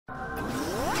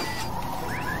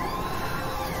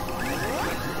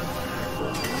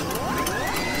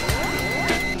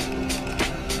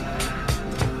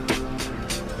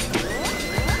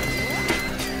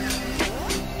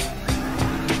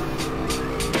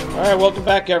All right, welcome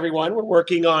back, everyone. We're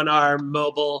working on our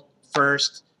mobile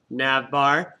first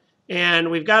navbar,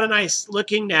 and we've got a nice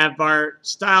looking navbar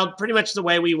styled pretty much the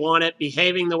way we want it,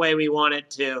 behaving the way we want it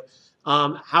to.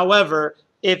 However,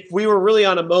 if we were really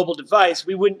on a mobile device,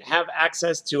 we wouldn't have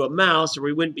access to a mouse, or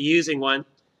we wouldn't be using one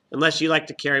unless you like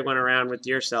to carry one around with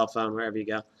your cell phone wherever you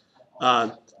go.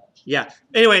 Yeah.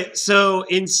 Anyway, so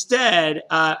instead,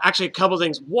 actually a couple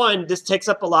things. One, this takes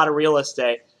up a lot of real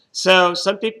estate. So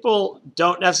some people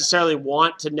don't necessarily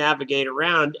want to navigate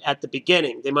around at the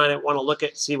beginning. They might want to look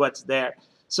at, see what's there.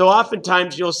 So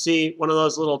oftentimes you'll see one of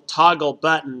those little toggle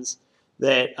buttons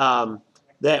that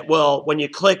that will, when you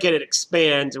click it, it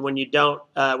expands, and when you don't,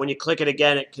 when you click it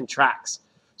again, it contracts.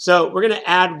 So we're going to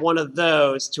add one of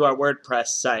those to our WordPress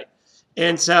site.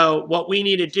 And so what we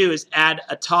need to do is add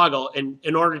a toggle. And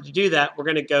in order to do that, we're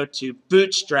going to go to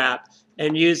Bootstrap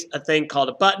and use a thing called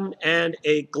a button and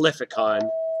a glyphicon.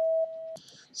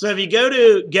 So if you go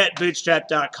to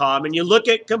getbootstrap.com and you look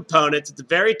at components, at the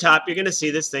very top, you're going to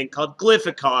see this thing called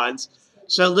glyphicons.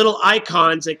 So little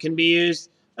icons that can be used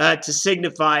to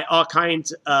signify all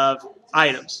kinds of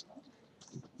items.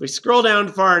 If we scroll down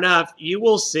far enough, you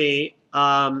will see,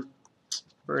 where'd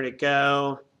it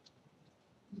go?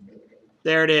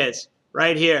 There it is,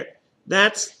 right here.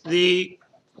 That's the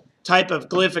type of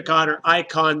glyphicon or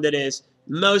icon that is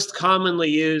most commonly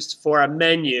used for a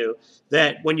menu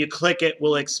that when you click it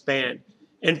will expand.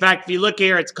 In fact, if you look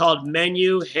here, it's called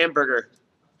menu hamburger.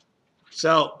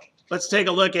 So let's take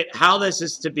a look at how this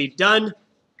is to be done.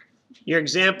 Your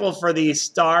example for these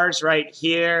stars right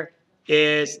here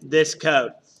is this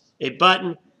code. A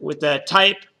button with a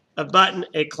type of button,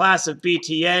 a class of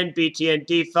BTN, BTN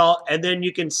default, and then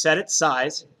you can set its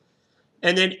size.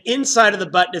 And then inside of the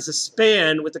button is a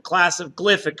span with a class of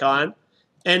glyphicon,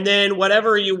 and then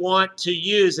whatever you want to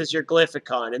use as your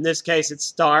glyphicon. In this case, it's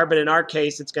star, but in our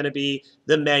case, it's going to be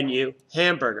the menu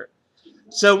hamburger.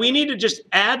 So we need to just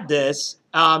add this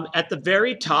at the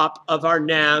very top of our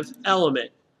nav element.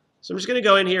 So I'm just going to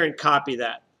go in here and copy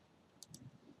that.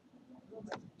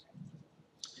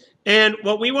 And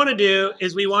what we want to do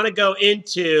is we want to go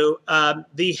into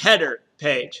the header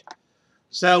page.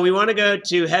 So we want to go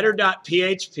to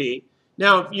header.php.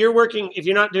 Now, if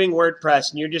you're not doing WordPress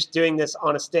and you're just doing this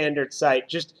on a standard site,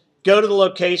 just go to the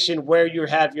location where you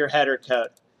have your header code.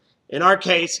 In our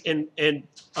case, in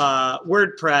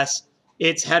WordPress,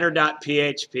 it's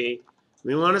header.php.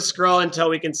 We want to scroll until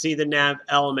we can see the nav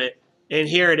element, and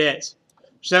here it is.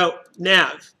 So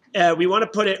nav. We want to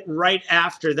put it right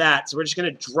after that. So we're just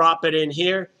going to drop it in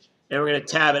here, and we're going to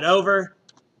tab it over.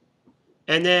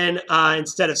 And then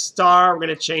instead of star, we're going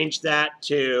to change that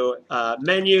to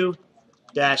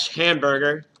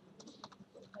menu-hamburger.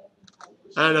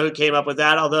 I don't know who came up with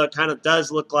that, although it kind of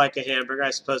does look like a hamburger.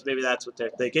 I suppose maybe that's what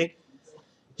they're thinking.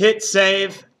 Hit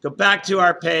save, go back to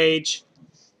our page,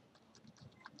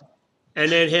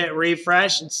 and then hit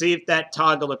refresh and see if that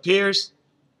toggle appears.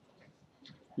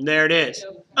 And there it is.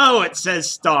 Oh, it says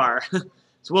star.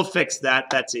 So we'll fix that.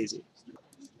 That's easy.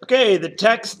 Okay, the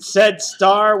text said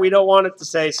star. We don't want it to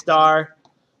say star.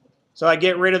 So I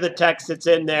get rid of the text that's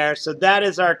in there. So that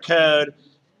is our code.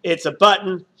 It's a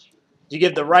button. You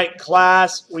give the right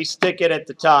class, we stick it at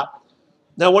the top.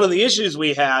 Now, one of the issues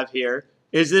we have here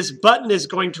is this button is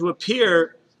going to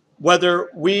appear whether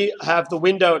we have the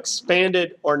window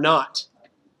expanded or not.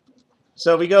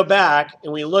 So if we go back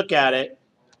and we look at it,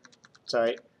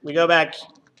 we go back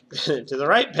to the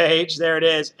right page, there it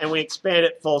is, and we expand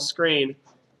it full screen.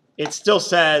 It still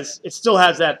has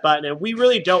that button, and we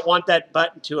really don't want that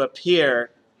button to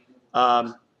appear.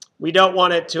 We don't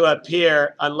want it to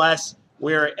appear unless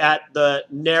we're at the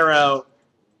narrow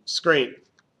screen.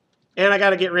 And I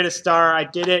got to get rid of star. I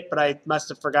did it, but I must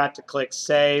have forgot to click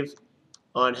save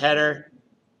on header,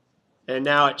 and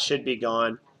now it should be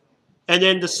gone. And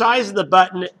then the size of the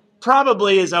button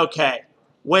probably is okay.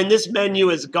 When this menu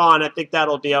is gone, I think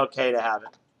that'll be okay to have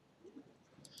it.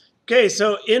 Okay,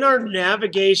 so in our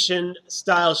navigation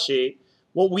style sheet,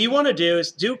 what we want to do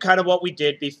is do kind of what we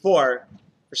did before.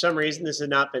 For some reason, this has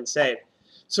not been saved.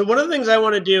 So one of the things I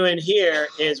want to do in here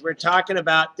is we're talking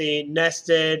about the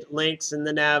nested links in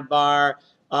the nav bar.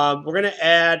 We're going to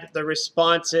add the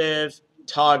responsive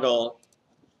toggle.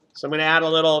 So I'm going to add a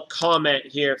little comment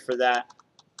here for that.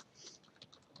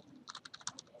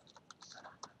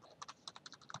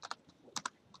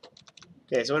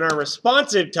 Okay, so in our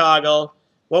responsive toggle,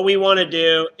 what we want to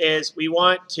do is we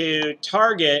want to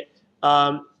target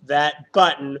that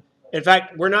button. In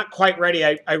fact, we're not quite ready.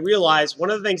 I realize one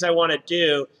of the things I want to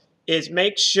do is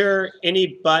make sure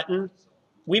any button,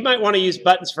 we might want to use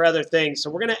buttons for other things. So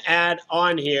we're going to add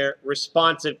on here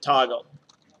responsive toggle.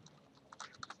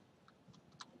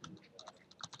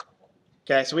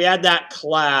 Okay, so we add that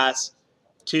class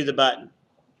to the button.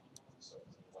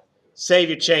 Save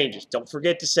your changes. Don't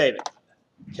forget to save it.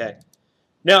 Okay.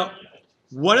 Now,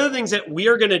 one of the things that we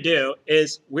are going to do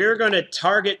is we're going to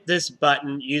target this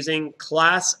button using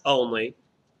class only.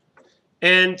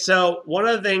 And so one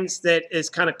of the things that is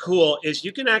kind of cool is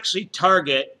you can actually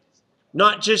target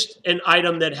not just an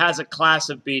item that has a class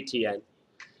of BTN,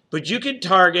 but you can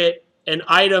target an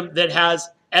item that has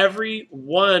every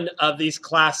one of these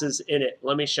classes in it.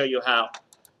 Let me show you how.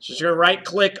 So you're going to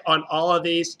right-click on all of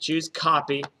these, choose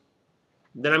Copy.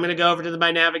 Then I'm going to go over to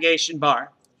my navigation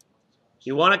bar.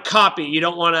 You want to copy. You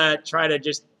don't want to try to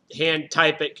just hand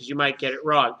type it because you might get it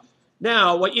wrong.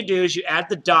 Now, what you do is you add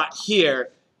the dot here,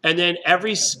 and then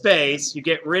every space, you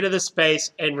get rid of the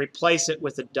space and replace it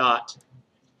with a dot.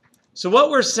 So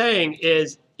what we're saying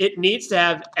is it needs to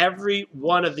have every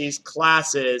one of these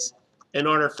classes in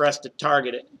order for us to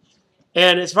target it.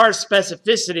 And as far as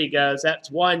specificity goes, that's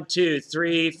 1, 2,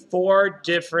 3, 4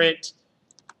 different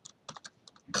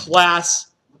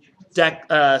class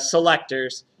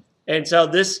selectors. And so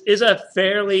this is a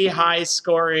fairly high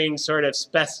scoring sort of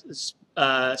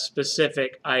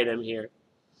specific item here.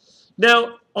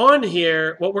 Now on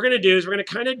here, what we're going to do is we're going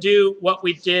to kind of do what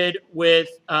we did with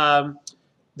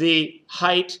the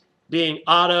height being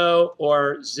auto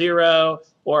or 0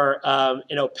 or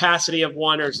an opacity of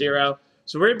 1 or 0.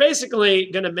 So we're basically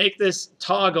going to make this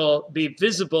toggle be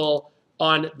visible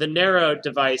on the narrow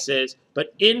devices,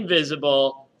 but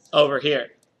invisible over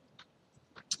here.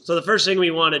 So the first thing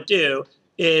we want to do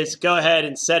is go ahead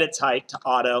and set its height to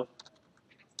auto.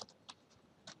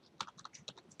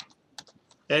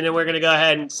 And then we're going to go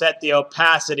ahead and set the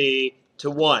opacity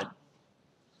to 1.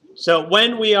 So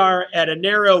when we are at a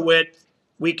narrow width,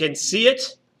 we can see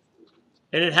it,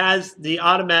 and it has the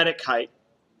automatic height.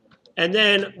 And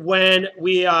then when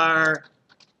we are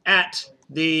at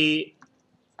the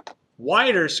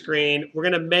wider screen, we're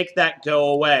going to make that go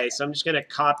away. So I'm just going to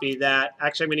copy that.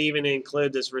 Actually, I'm going to even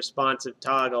include this responsive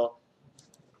toggle.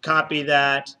 Copy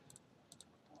that,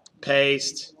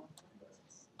 paste,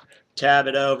 tab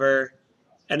it over.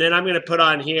 And then I'm going to put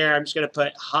on here, I'm just going to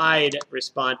put hide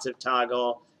responsive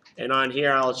toggle. And on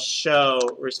here, I'll show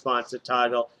responsive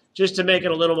toggle, just to make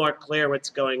it a little more clear what's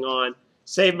going on.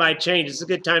 Save my changes. It's a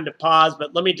good time to pause,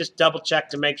 but let me just double check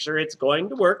to make sure it's going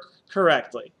to work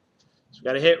correctly. So we've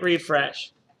got to hit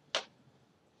refresh.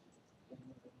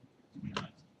 All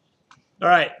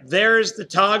right, there's the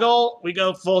toggle. We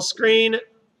go full screen.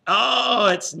 Oh,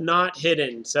 it's not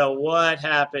hidden. So what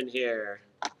happened here?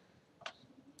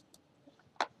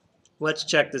 Let's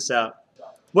check this out.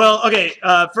 Well, okay,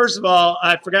 first of all,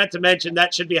 I forgot to mention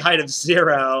that should be a height of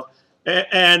 0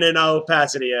 and an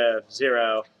opacity of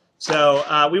 0.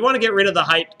 So we want to get rid of the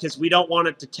height because we don't want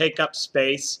it to take up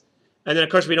space. And then, of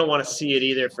course, we don't want to see it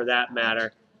either for that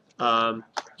matter,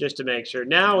 just to make sure.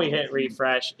 Now we hit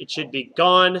refresh. It should be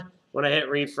gone when I hit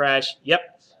refresh.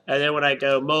 Yep. And then when I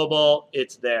go mobile,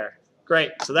 it's there.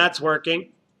 Great. So that's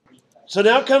working. So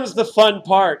now comes the fun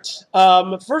part.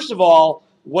 First of all,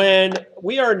 when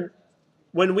we are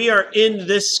in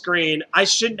this screen, I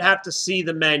shouldn't have to see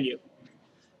the menu.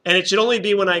 And it should only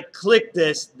be when I click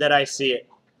this that I see it.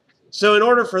 So in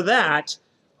order for that,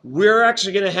 we're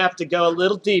actually going to have to go a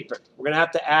little deeper. We're going to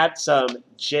have to add some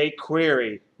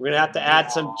jQuery. We're going to have to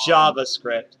add some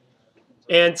JavaScript.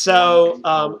 And so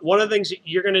one of the things that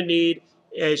you're going to need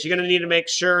is you're going to need to make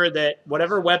sure that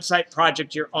whatever website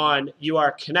project you're on, you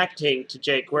are connecting to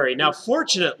jQuery. Now,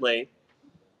 fortunately,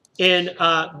 in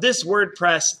this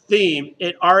WordPress theme,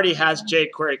 it already has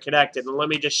jQuery connected. And let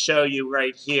me just show you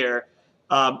right here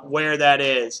where that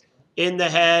is. In the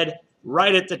head,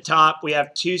 right at the top, we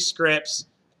have 2 scripts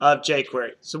of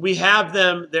jQuery. So we have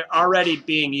them, they're already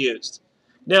being used.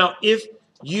 Now, if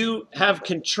you have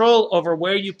control over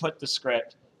where you put the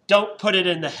script, don't put it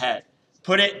in the head.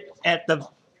 Put it at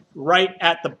right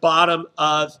at the bottom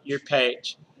of your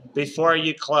page before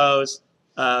you close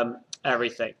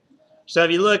everything. So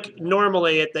if you look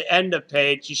normally at the end of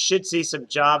page, you should see some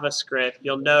JavaScript.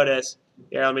 You'll notice,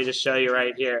 here, let me just show you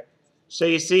right here. So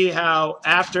you see how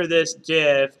after this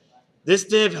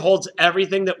div holds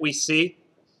everything that we see.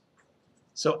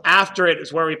 So after it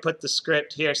is where we put the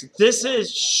script here. So this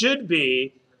should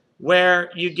be where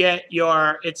you get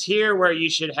your, it's here where you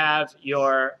should have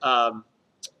your,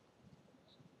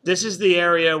 this is the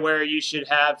area where you should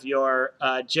have your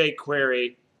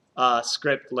jQuery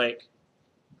script link.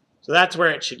 So that's where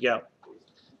it should go.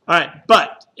 All right,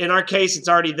 but in our case, it's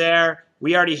already there.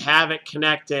 We already have it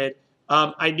connected.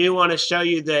 I do want to show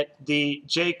you that the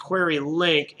jQuery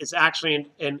link is actually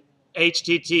an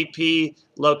HTTP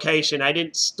location. I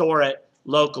didn't store it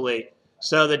locally.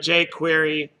 So the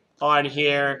jQuery on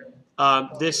here.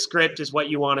 This script is what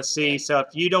you want to see. So if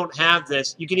you don't have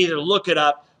this, you can either look it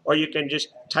up or you can just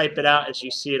type it out as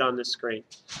you see it on the screen.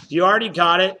 If you already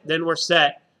got it, then we're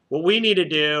set. What we need to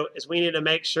do is we need to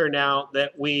make sure now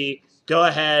that we go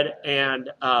ahead and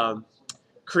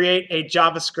create a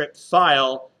JavaScript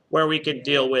file where we can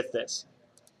deal with this.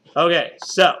 Okay,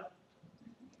 so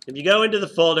if you go into the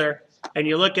folder and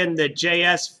you look in the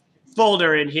JS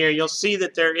folder in here, you'll see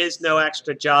that there is no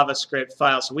extra JavaScript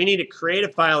file. So we need to create a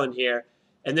file in here,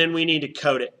 and then we need to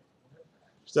code it.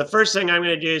 So the first thing I'm going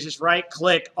to do is just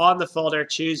right-click on the folder,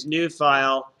 choose New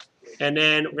File, and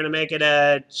then we're going to make it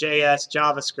a JS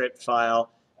JavaScript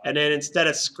file. And then instead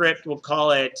of script, we'll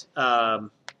call it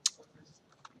I'm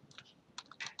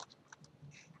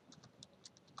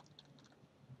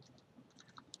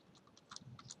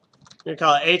going to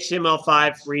call it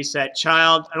HTML5 reset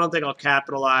child. I don't think I'll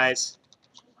capitalize,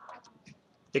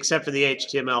 except for the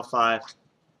HTML5. All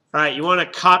right, you want to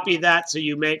copy that so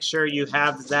you make sure you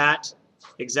have that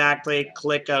exactly.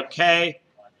 Click OK.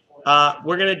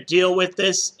 We're going to deal with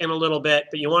this in a little bit,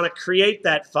 but you want to create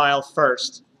that file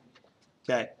first.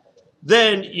 Okay.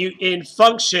 Then in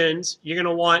functions, you're going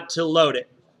to want to load it.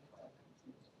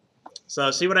 So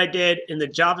see what I did in the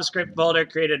JavaScript folder,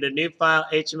 created a new file,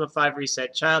 HTML5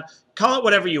 reset child. Call it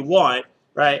whatever you want,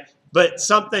 right? But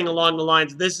something along the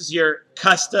lines, this is your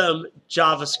custom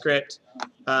JavaScript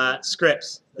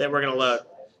scripts that we're going to load.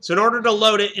 So in order to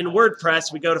load it in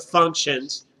WordPress, we go to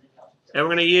functions, and we're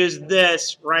going to use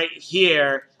this right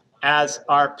here as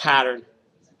our pattern.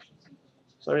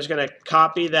 So I'm just going to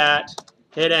copy that,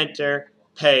 hit enter,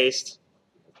 paste,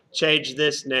 change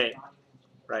this name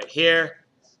right here,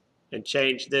 and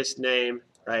change this name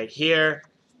right here.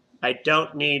 I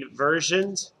don't need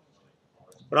versions,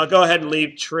 but I'll go ahead and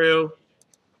leave true.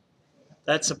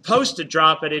 That's supposed to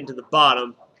drop it into the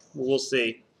bottom. We'll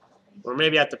see. Or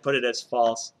maybe I have to put it as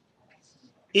false.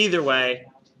 Either way,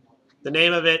 the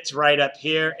name of it's right up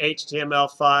here,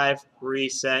 HTML5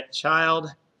 reset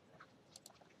child.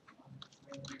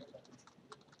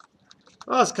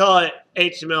 Well, let's call it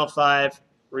HTML5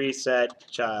 reset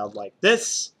child like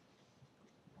this.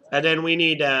 And then we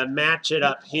need to match it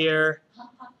up here.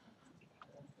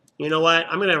 You know what?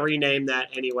 I'm going to rename that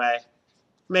anyway.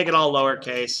 Make it all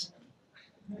lowercase.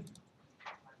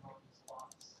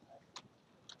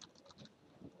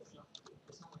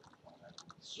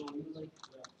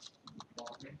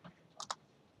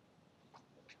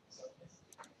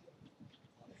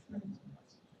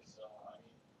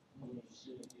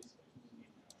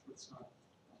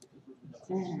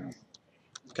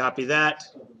 Copy that.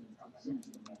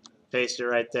 Paste it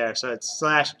right there. So it's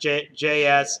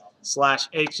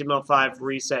 /JS/HTML5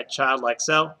 reset child like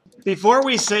so. Before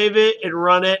we save it and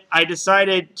run it, I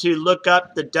decided to look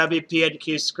up the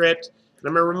WP-enqueue script. And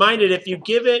I'm reminded if you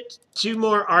give it 2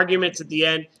 more arguments at the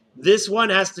end, this one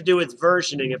has to do with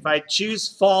versioning. If I choose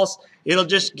false, it'll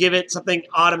just give it something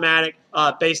automatic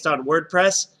based on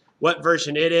WordPress, what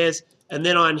version it is. And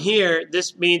then on here,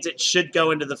 this means it should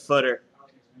go into the footer.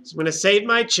 So I'm going to save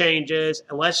my changes,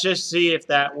 and let's just see if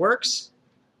that works.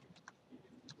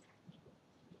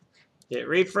 Hit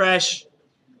refresh,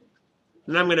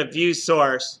 and I'm going to view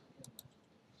source.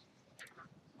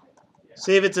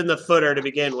 See if it's in the footer to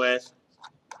begin with.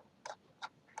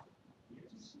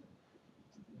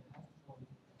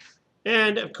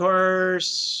 And, of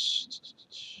course,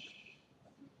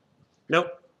 nope.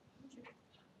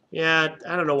 Yeah,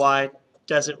 I don't know why it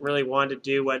doesn't really want to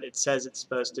do what it says it's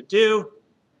supposed to do.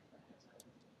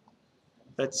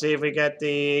 Let's see if we get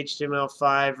the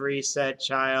HTML5 reset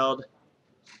child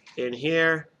in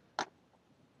here.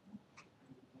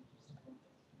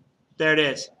 There it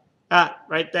is.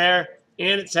 Right there.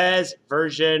 And it says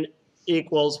version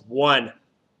equals 1.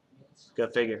 Go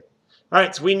figure. All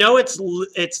right, so we know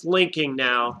it's linking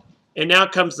now, and now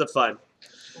comes the fun.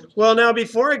 Well, now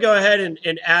before I go ahead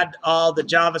and add all the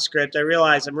JavaScript, I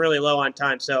realize I'm really low on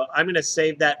time, so I'm going to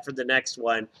save that for the next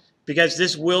one, because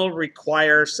this will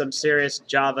require some serious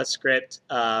JavaScript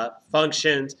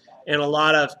functions and a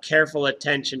lot of careful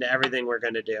attention to everything we're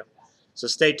going to do. So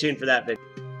stay tuned for that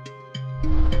video.